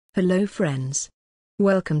Hello friends.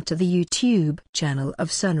 Welcome to the YouTube channel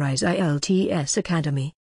of Sunrise IELTS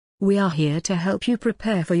Academy. We are here to help you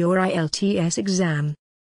prepare for your IELTS exam.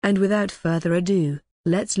 And without further ado,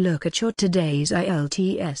 let's look at your today's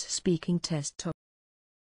IELTS speaking test topic.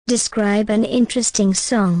 Describe an interesting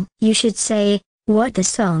song. You should say what the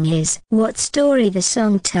song is, what story the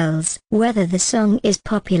song tells, whether the song is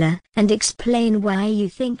popular, and explain why you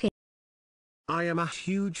think it. I am a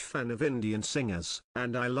huge fan of Indian singers,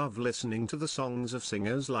 and I love listening to the songs of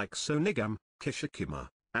singers like Sonu Nigam, Kishore Kumar,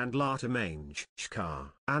 and Lata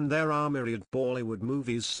Mangeshkar. And there are myriad Bollywood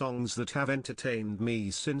movies songs that have entertained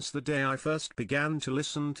me since the day I first began to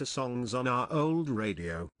listen to songs on our old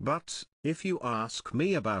radio. But, if you ask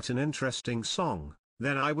me about an interesting song,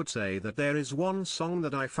 then I would say that there is one song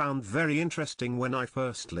that I found very interesting when I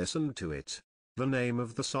first listened to it. The name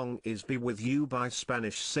of the song is Be With You by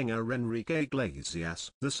Spanish singer Enrique Iglesias.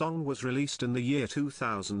 The song was released in the year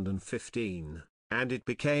 2015, and it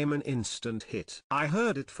became an instant hit. I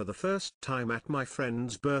heard it for the first time at my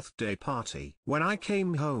friend's birthday party. When I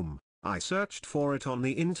came home, I searched for it on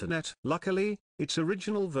the internet. Luckily, its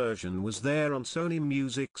original version was there on Sony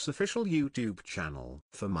Music's official YouTube channel.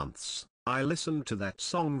 For months, I listened to that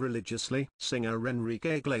song religiously. Singer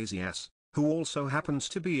Enrique Iglesias, who also happens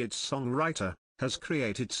to be its songwriter, has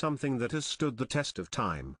created something that has stood the test of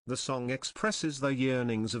time. The song expresses the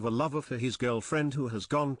yearnings of a lover for his girlfriend who has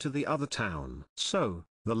gone to the other town. So,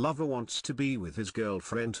 the lover wants to be with his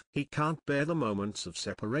girlfriend. He can't bear the moments of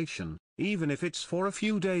separation, even if it's for a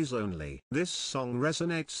few days only. This song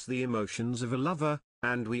resonates the emotions of a lover,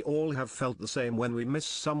 and we all have felt the same when we miss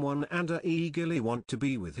someone and eagerly want to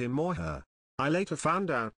be with him or her. I later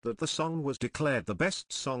found out that the song was declared the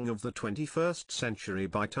best song of the 21st century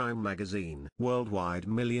by Time magazine. Worldwide,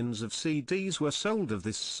 millions of CDs were sold of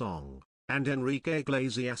this song, and Enrique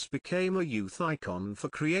Iglesias became a youth icon for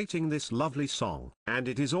creating this lovely song. And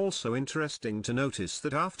it is also interesting to notice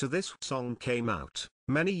that after this song came out,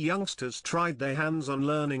 many youngsters tried their hands on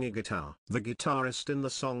learning a guitar. The guitarist in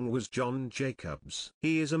the song was John Jacobs.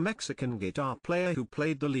 He is a Mexican guitar player who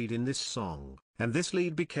played the lead in this song, and this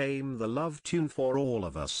lead became the love tune for all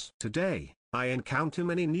of us. Today, I encounter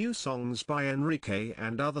many new songs by Enrique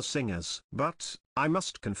and other singers, but I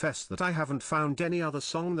must confess that I haven't found any other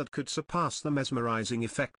song that could surpass the mesmerizing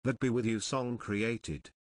effect that Be With You song created.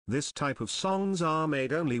 This type of songs are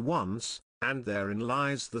made only once, and therein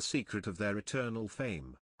lies the secret of their eternal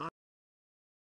fame.